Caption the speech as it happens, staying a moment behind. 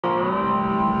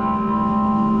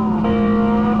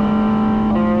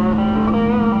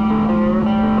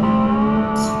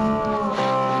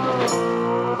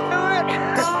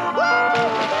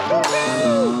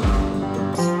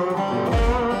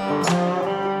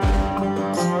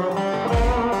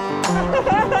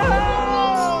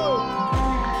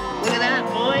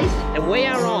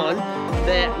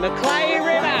Macleay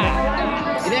River.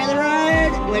 Get out of the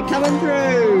road, we're coming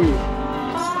through.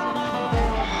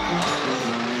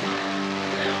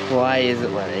 Why is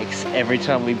it, Lennox, every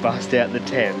time we bust out the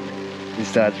tent, it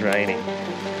starts raining?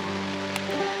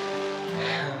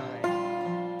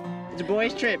 It's a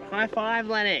boys' trip. High five,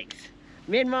 Lennox.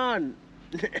 Min-mon.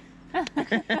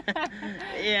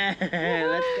 Yeah,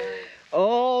 let's go.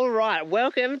 All right,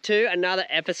 welcome to another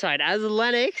episode. As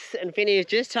Lennox and Finny has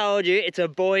just told you, it's a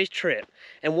boys' trip.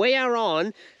 And we are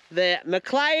on the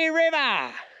Macleay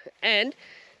River. And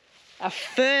our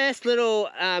first little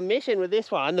mission with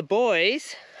this one, the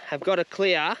boys have got to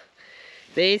clear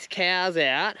these cows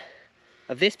out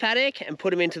of this paddock and put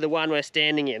them into the one we're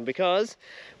standing in, because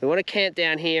we want to camp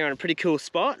down here on a pretty cool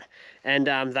spot, and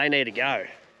they need to go.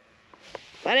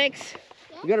 Lennox,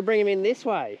 you've got to bring them in this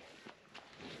way.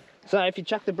 So if you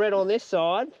chuck the bread on this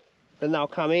side, then they'll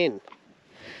come in.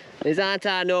 These aren't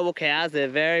our normal cows, they're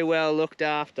very well looked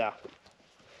after.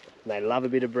 And they love a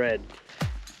bit of bread.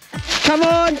 Come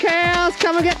on, cows,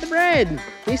 come and get the bread.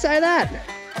 You say that?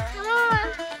 Come on.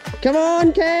 Come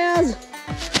on, cows.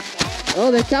 Oh,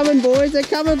 they're coming, boys, they're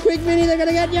coming. Quick, Vinny, they're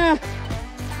gonna get you.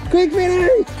 Quick,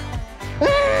 Vinny.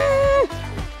 Ah!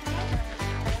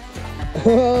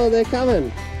 Oh, they're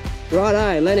coming.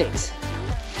 Righto, Lennox.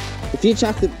 If you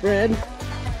chuck the bread,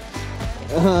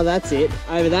 oh, that's it.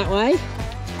 Over that way,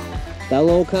 they'll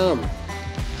all come.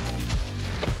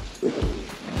 You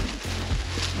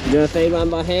gonna feed one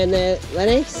by hand there,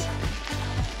 Lennox?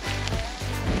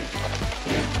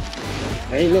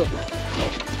 Hey, look.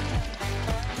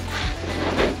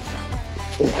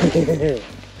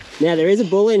 Now there is a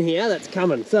bull in here that's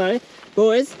coming. So,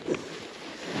 boys,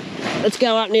 let's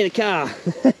go up near the car.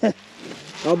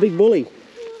 Oh, big bully.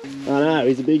 I know,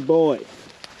 he's a big boy.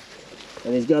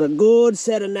 And he's got a good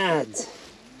set of nads.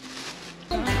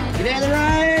 Get out of the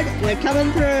road, we're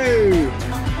coming through.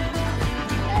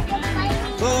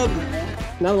 Bob.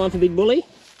 Another one for Big Bully.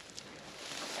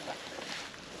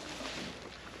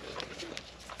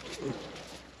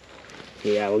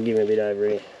 Yeah, we'll give him a bit over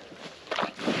here.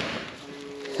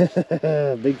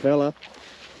 Big fella.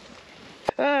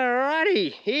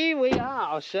 Alrighty, here we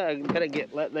are. I'll show you. Better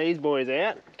let these boys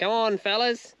out. Come on,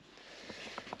 fellas.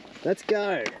 Let's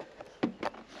go.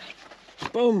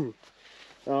 Boom.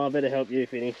 Oh, I better help you,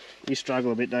 Finny. You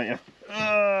struggle a bit, don't you?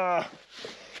 Oh.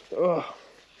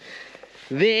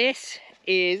 This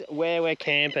is where we're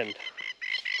camping.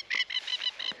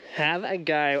 Have a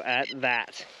go at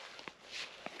that.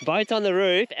 Boat's on the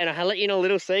roof, and I'll let you know a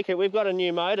little secret. We've got a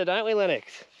new motor, don't we,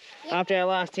 Lennox? Yep. After our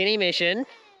last tinny mission,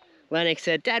 Lennox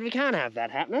said, Dad, we can't have that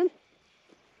happening.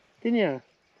 Didn't you?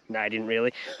 No, I didn't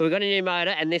really. But we've got a new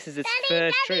motor, and this is its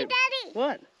first trip. Daddy!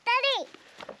 What? Daddy!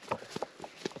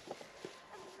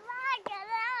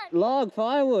 Log,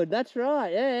 firewood, that's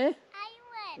right, yeah.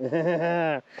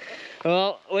 Firewood.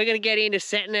 Well, we're going to get into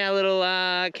setting our little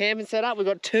camping setup. We've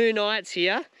got 2 nights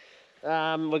here.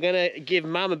 We're going to give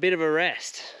Mum a bit of a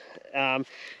rest. And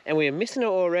we're missing her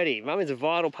already. Mum is a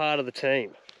vital part of the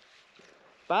team.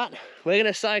 But we're going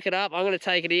to soak it up. I'm going to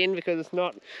take it in because it's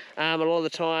not a lot of the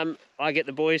time I get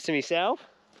the boys to myself.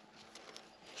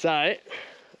 So I'm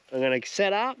going to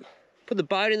set up, put the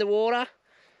boat in the water,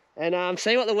 and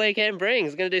see what the weekend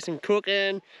brings. We're going to do some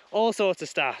cooking, all sorts of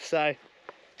stuff. So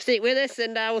stick with us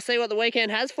and we'll see what the weekend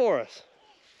has for us.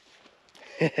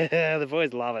 The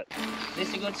boys love it. Is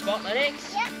this a good spot,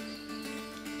 Lennox? Yep.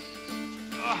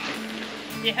 Oh,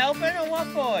 you helping or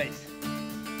what, boys?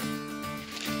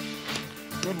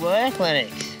 Good work,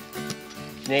 Lennox.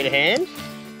 Need a hand?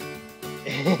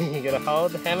 You gotta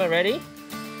hold the hammer, ready?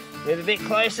 Move a bit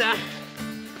closer.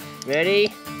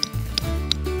 Ready?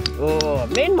 Oh,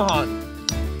 Min-mon.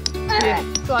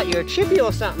 It's like you're a chippy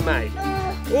or something, mate.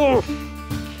 Oh.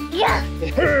 Yeah.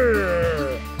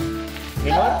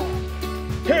 Min-mon.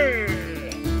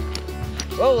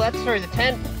 Oh, that's through the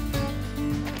tent.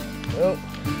 Oh.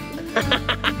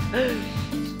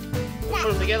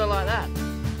 Put them together like that.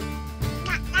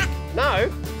 No?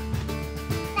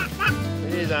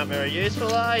 These aren't very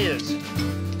useful, are yous?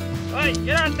 Oi,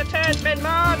 get out the tent,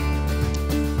 Min-mon!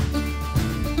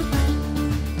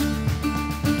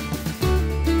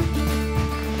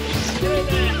 Get in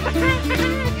there!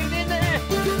 Get in there!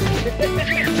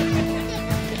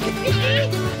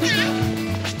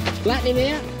 Flatten him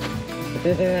out.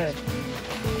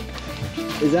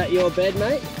 Is that your bed,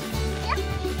 mate? Yep.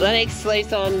 Lennox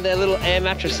sleeps on their little air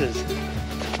mattresses.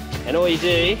 And all you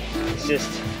do is just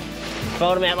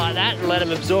fold them out like that and let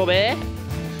them absorb air.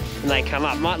 And they come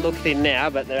up. Might look thin now,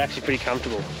 but they're actually pretty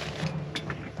comfortable.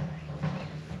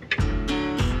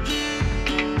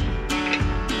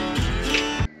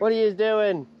 What are you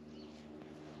doing?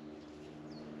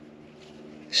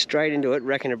 straight into it,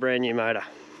 wrecking a brand new motor.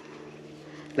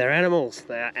 They're animals,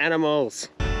 they are animals.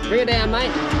 Bring it down,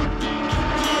 mate.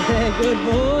 Good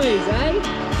boys,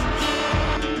 eh?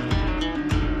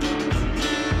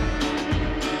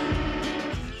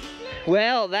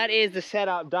 Well, that is the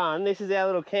setup done. This is our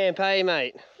little camp, hey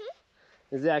mate?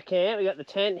 This is our camp. We got the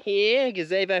tent here,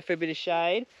 gazebo for a bit of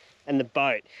shade, and the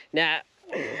boat. Now,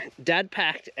 Dad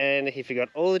packed and he forgot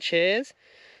all the chairs,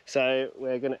 so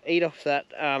we're gonna eat off that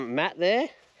mat there.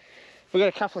 We've got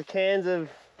a couple of cans of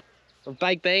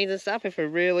baked beans and stuff if we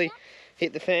really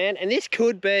hit the fan. And this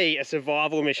could be a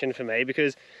survival mission for me,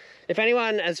 because if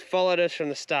anyone has followed us from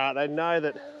the start, they know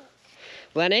that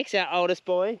Lennox, our oldest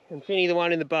boy, and Finny, the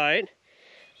one in the boat,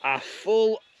 are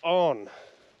full on.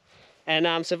 And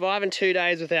surviving 2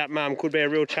 days without Mum could be a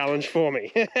real challenge for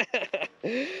me.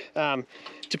 To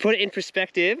put it in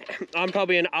perspective, I'm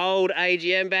probably an old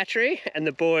AGM battery and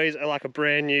the boys are like a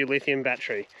brand new lithium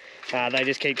battery. They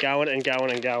just keep going and going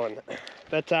and going.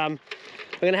 But we're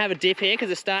gonna have a dip here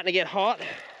because it's starting to get hot,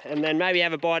 and then maybe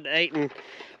have a bite to eat, and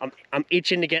I'm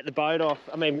itching to get the boat off.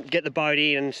 Get the boat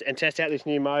in and test out this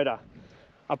new motor.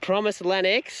 I promised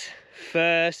Lennox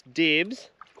first dibs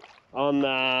on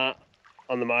the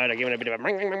motor, giving it a bit of a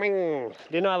ring, ring, ring, ring.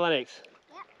 Didn't I, Lennox?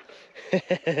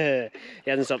 Yep. He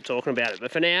hasn't stopped talking about it,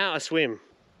 but for now, I swim.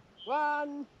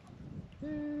 1,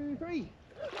 2, 3.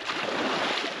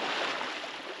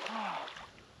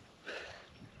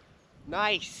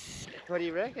 Nice. What do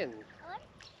you reckon?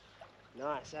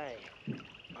 Nice, eh?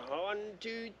 1,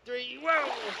 2, 3, whoa!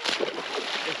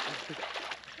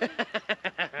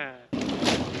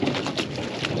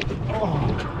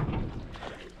 Oh.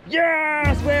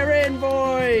 Yes, we're in,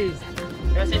 boys!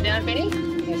 You want to sit down, Finny? You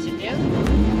want to sit down?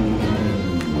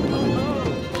 Oh.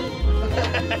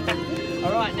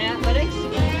 All right, now, Lennox.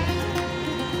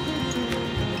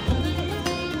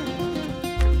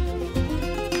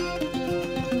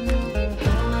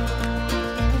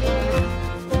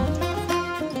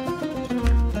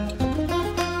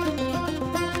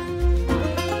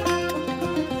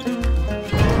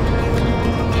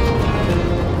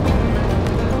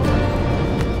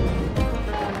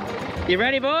 You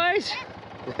ready, boys?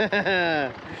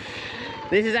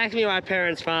 This is actually my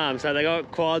parents' farm, so they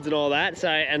got quads and all that. So,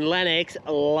 and Lennox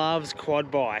loves quad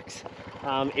bikes.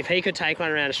 If he could take one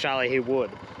around Australia, he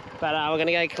would. But we're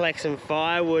gonna go collect some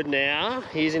firewood now,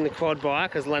 using the quad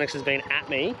bike, because Lennox has been at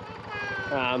me.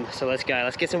 So let's go.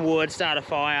 Let's get some wood, start a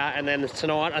fire, and then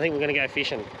tonight I think we're gonna go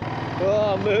fishing.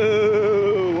 Oh,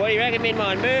 moo! What do you reckon,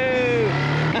 Midmon? Moo!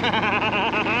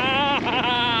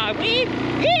 Weep!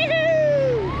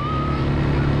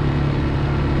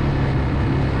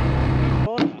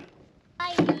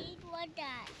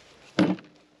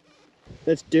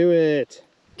 Let's do it.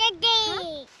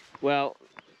 Well,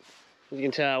 as you can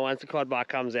tell, once the quad bike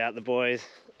comes out, the boys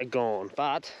are gone.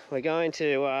 But we're going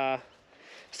to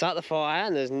start the fire,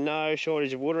 and there's no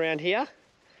shortage of wood around here.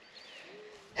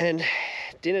 And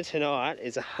dinner tonight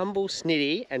is a humble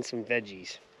snitty and some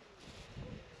veggies.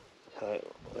 So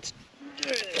let's do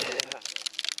it.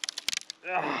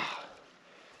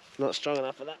 Not strong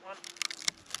enough for that one.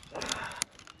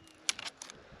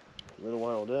 Little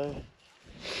one will do.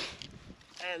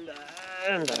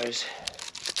 And those.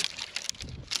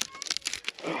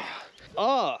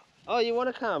 Oh, you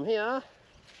want to come? Here.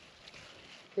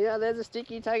 Here, there's a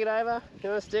stick. You take it over. You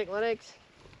want a stick, Lennox?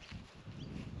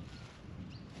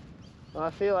 I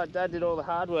feel like Dad did all the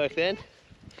hard work then.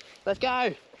 Let's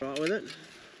go. Right with it.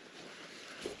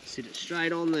 Sit it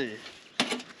straight on there.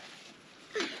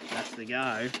 That's the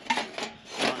go.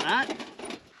 Like that.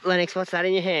 Lennox, what's that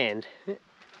in your hand?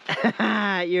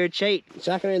 You're a cheat.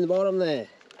 Chuck her in the bottom there.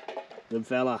 Good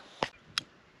fella.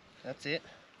 That's it.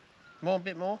 More, a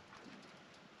bit more.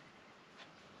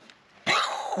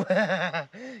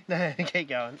 No, keep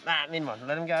going. Nah, Minmon,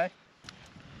 let him go.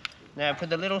 Now put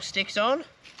the little sticks on.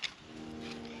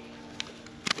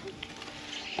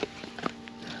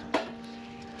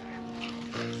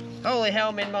 Holy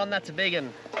hell, Minmon, that's a big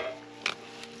one.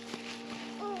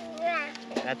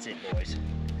 That's it, boys.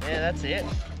 Yeah, that's it.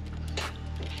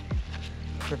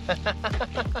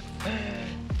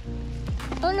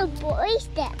 On a boy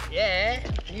step. Yeah,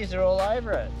 use her all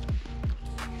over it.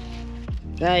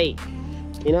 Hey,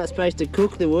 you're not supposed to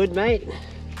cook the wood, mate.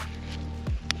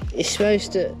 You're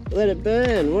supposed to let it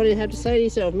burn. What do you have to say to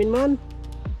yourself, Minmon?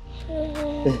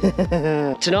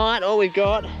 Tonight, all we've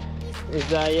got is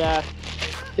a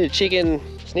chicken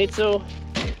schnitzel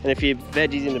and a few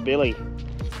veggies in the billy.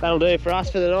 That'll do for us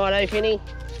for the night, eh, Finny?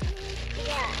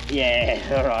 Yeah,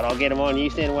 all right, I'll get him on. You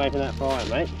stand away from that fire,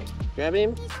 mate. Grab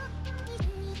him.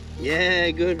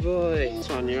 Yeah, good boy. This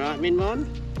one, you right, Minmon?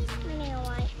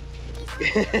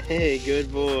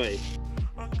 Good boy.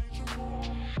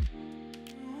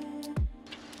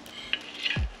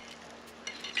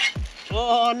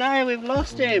 Oh no, we've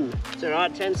lost him. It's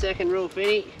alright, 10-second rule,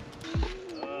 Finny.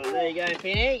 Oh, there you go,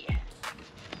 Finny.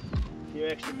 A few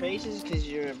extra pieces because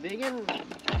you're a big one.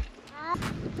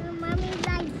 Mummy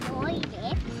likes boy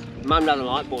trips. Mum doesn't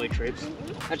like boy trips.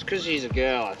 That's because she's a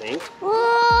girl, I think.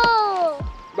 Whoa!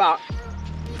 But,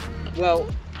 well,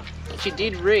 she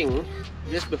did ring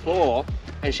just before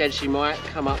and said she might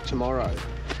come up tomorrow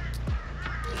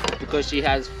because she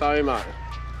has FOMO.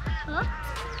 Huh?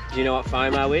 Do you know what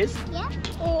FOMO is? Yeah.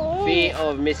 Fear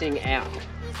of missing out.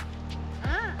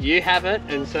 Ah. You have it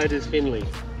and so does Finley.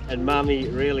 And Mummy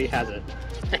really has it.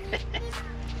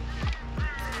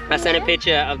 I sent a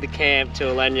picture of the camp to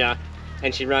Elenya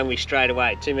and she rang me straight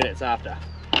away, 2 minutes after.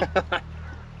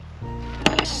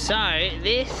 So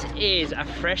this is a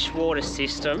freshwater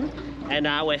system and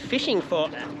we're fishing for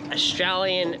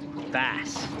Australian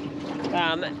bass.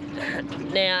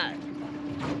 Now,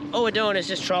 all we're doing is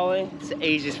just trolling. It's the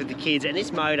easiest with the kids and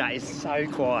this motor is so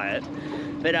quiet.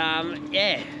 But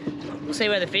yeah, we'll see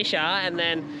where the fish are and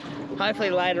then hopefully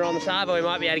later on this harbour we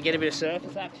might be able to get a bit of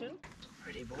surface action.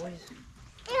 Ready, boys?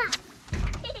 Yeah.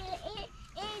 It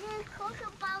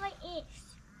kookaburra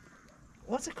is.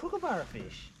 What's a kookaburra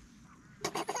fish?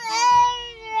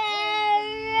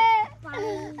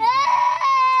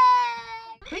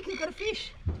 Quick, you've got a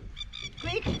fish.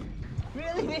 Quick,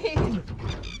 really big.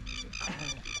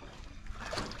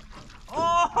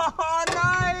 Oh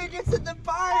no, he gets in the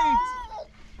boat.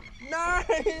 No,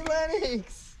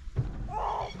 Lennox.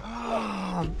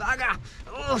 Oh, bugger.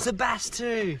 Oh, it's a bass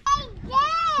too.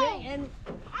 Okay, and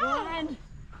one.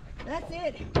 That's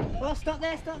it. Well, stop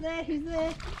there, he's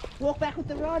there. Walk back with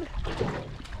the rod.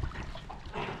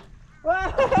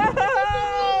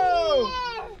 Whoa!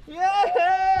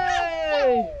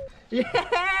 Yay!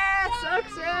 Yeah,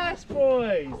 success,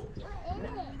 boys.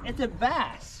 It's a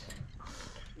bass.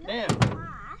 Now,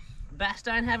 bass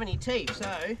don't have any teeth,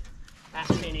 so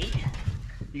that's Finny.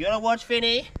 You gotta watch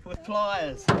Finny with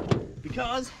pliers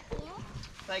because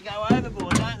they go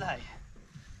overboard, don't they?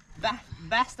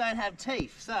 Bass don't have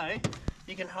teeth, so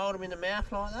you can hold them in the mouth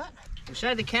like that. I'll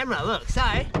show the camera, look. So,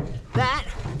 that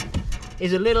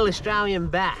is a little Australian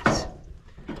bass.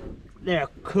 They're a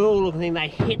cool looking thing. They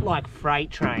hit like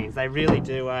freight trains. They really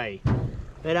do, eh?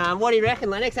 But what do you reckon,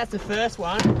 Lennox? That's the first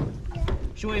one. Yeah.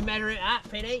 Should we measure it up,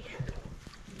 Penny?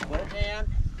 Put it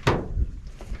down.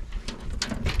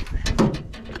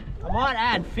 I might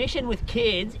add, fishing with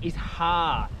kids is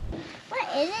hard. What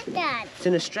is it, Dad? It's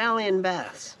an Australian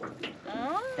bass.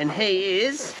 Oh. And he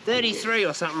is 33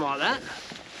 or something like that.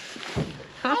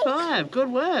 High five, good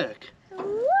work.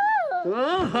 Woo.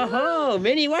 Oh,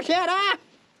 Minnie, watch out, ah!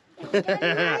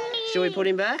 Shall we put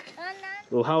him back?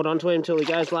 We'll hold on to him until he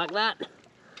goes like that.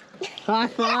 High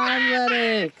five,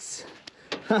 Lennox.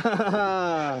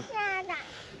 Oh,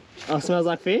 smells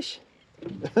like fish?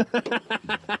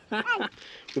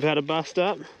 We've had a bust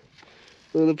up.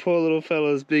 Look at the poor little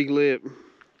fella's big lip.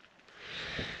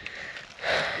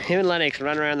 Him and Lennox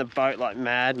run around the boat like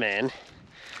madman,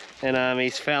 and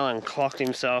he's fell and clocked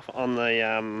himself on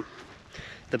the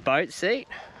boat seat.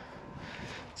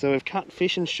 So we've cut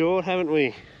fishing short, haven't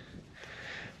we?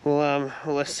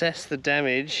 We'll assess the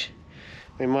damage.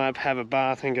 We might have a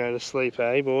bath and go to sleep,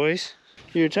 eh, boys?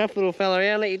 You're a tough little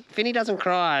fella. Finny doesn't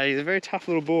cry. He's a very tough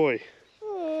little boy.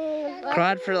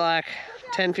 Cried for like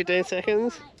 10-15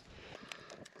 seconds.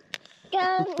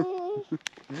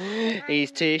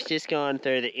 His tooth's just gone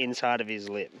through the inside of his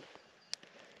lip.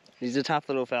 He's a tough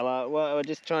little fella. Well, we're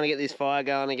just trying to get this fire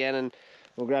going again and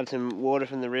we'll grab some water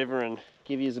from the river and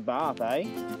give you a bath, eh?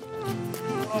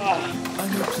 Oh. A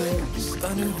new place,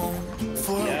 a new home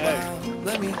for a while.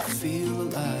 Let me feel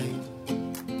alive.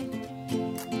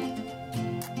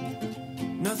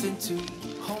 Nothing to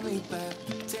hold me back.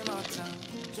 Take my time,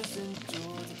 just enjoy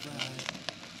the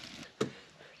ride.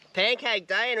 Pancake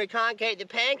day and we can't keep the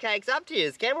pancakes up to you,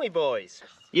 can we, boys?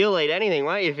 You'll eat anything,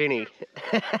 won't you, Finny?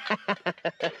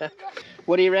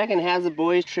 What do you reckon? How's the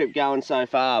boys' trip going so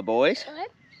far, boys?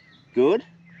 Good. Good?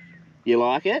 You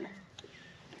like it?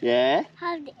 Yeah?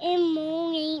 Have in the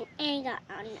morning and go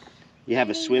on. You have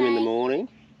a swim in the morning?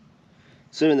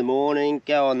 Swim in the morning,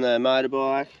 go on the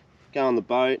motorbike, go on the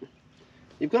boat.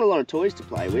 You've got a lot of toys to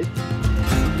play with.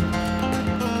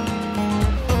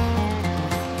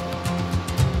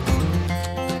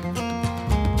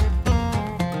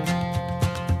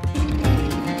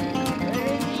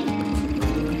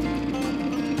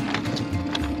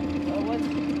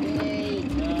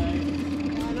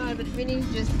 Finny's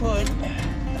just put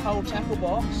the whole tackle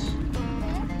box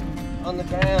on the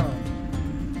ground.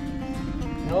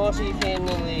 Naughty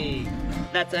Finley.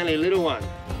 That's only a little one.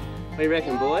 What do you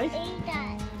reckon, boys? Eat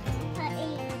that.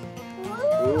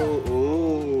 Ooh,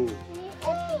 ooh.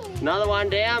 Another one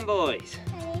down, boys.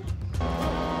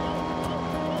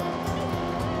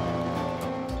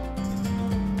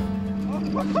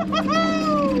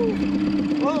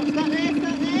 Whoa, stop there,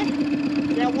 stop there.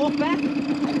 Now walk back.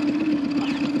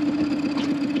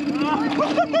 Oh,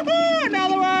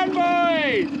 another one,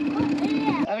 boys.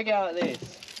 Have a go at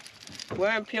this.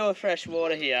 We're in pure fresh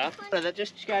water here. That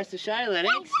just goes to show,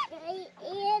 Lennox.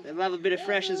 They love a bit of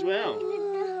fresh as well.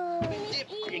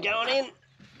 You're going in.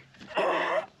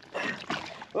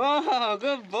 Oh,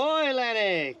 good boy,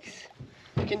 Lennox.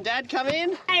 Can Dad come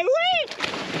in? Hey, wait!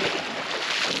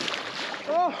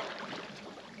 Oh.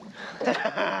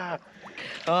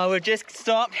 Oh, we've just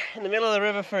stopped in the middle of the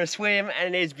river for a swim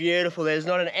and it is beautiful. There's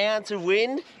not an ounce of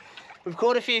wind. We've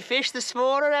caught a few fish this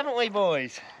morning, haven't we,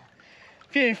 boys? A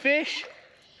few fish.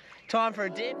 Time for a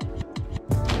dip.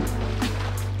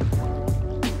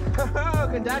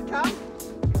 Can Dad come?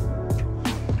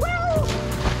 Woo!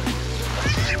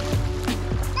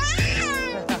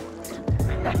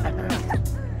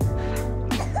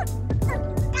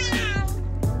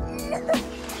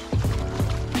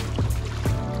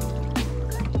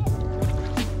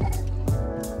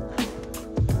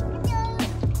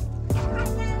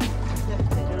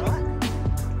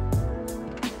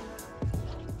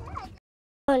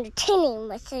 On the tinning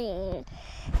machine,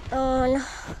 on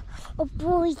a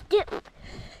boy's dip.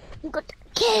 You got the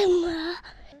camera.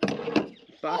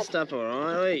 Bust up,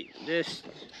 alright, just.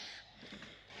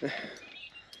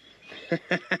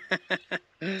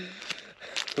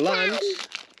 Lunch.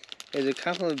 There's a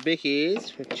couple of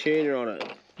bickies with tuna on it.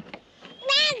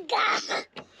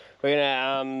 We're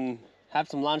gonna have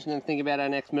some lunch and then think about our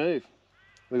next move.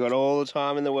 We got all the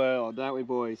time in the world, don't we,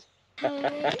 boys?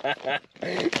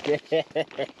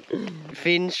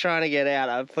 Finn's trying to get out.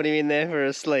 I've put him in there for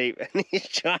a sleep and he's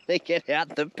trying to get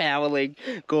out the power leg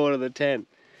cord of the tent.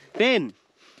 Finn!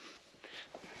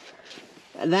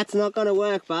 That's not going to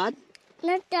work, bud.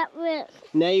 Not that way.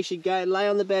 Now you should go lay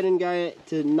on the bed and go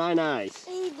to no-nos.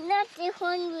 Not the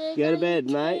one we're Go to going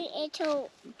bed, mate. at all.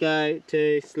 Go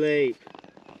to sleep.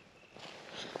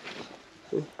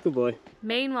 Good boy.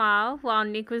 Meanwhile, while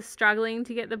Nick was struggling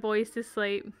to get the boys to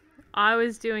sleep, I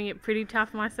was doing it pretty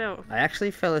tough myself. I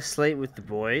actually fell asleep with the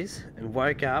boys and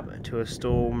woke up to a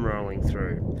storm rolling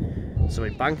through. So we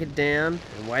bunkered down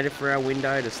and waited for our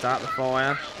window to start the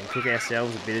fire and cook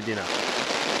ourselves a bit of dinner.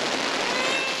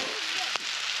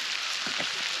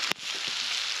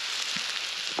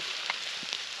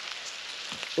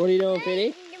 What are you doing,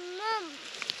 Finny?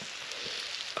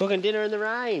 Cooking dinner in the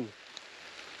rain.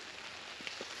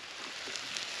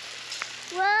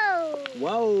 Whoa!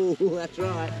 Whoa, that's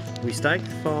right. We staked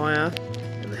the fire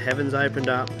and the heavens opened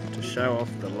up to show off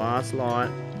the last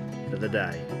light for the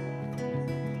day.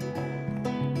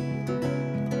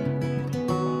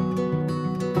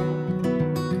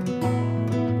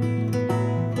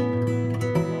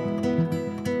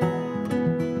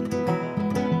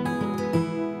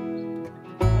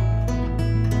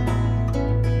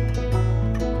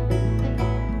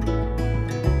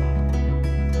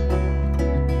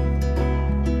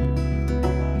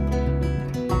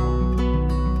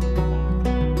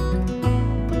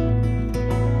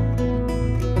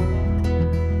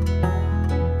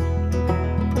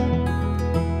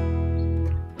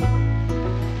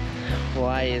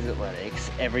 Why is it,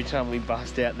 Lennox, every time we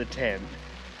bust out the tent,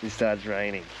 it starts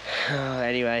raining?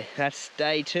 Anyway, that's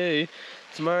day 2.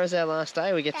 Tomorrow's our last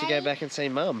day. We get to go back and see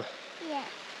Mum. Yeah.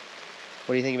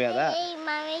 What do you think about that? Hey,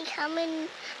 Mummy, come in.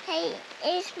 Hey,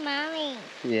 it's Mummy.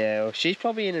 Yeah, well, she's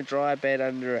probably in a dry bed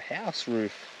under a house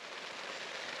roof.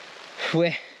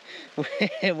 We're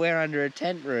under a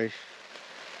tent roof.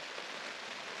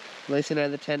 At least you know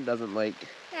the tent doesn't leak.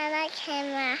 I like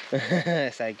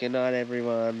camera. Say goodnight,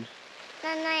 everyone.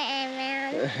 Good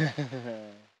night, everyone.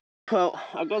 Well,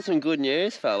 I've got some good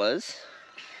news, fellas.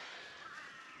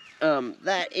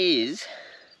 That's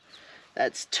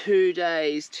 2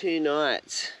 days, 2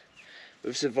 nights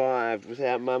we've survived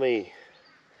without Mummy.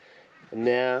 And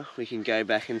now we can go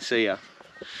back and see her.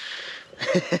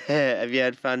 Have you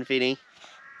had fun, Finny?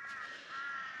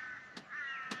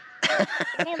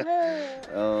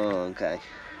 Oh, okay.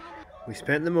 We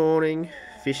spent the morning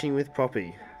fishing with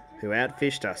Poppy, who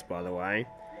outfished us, by the way,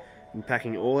 and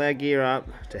packing all our gear up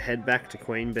to head back to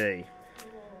Queen Bee.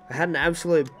 I had an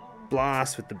absolute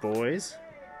blast with the boys,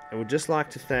 and would just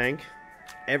like to thank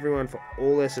everyone for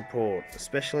all their support,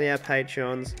 especially our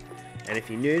Patreons, and if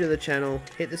you're new to the channel,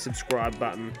 hit the subscribe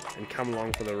button and come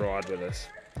along for the ride with us.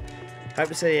 Hope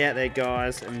to see you out there,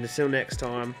 guys, and until next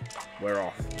time, we're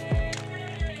off.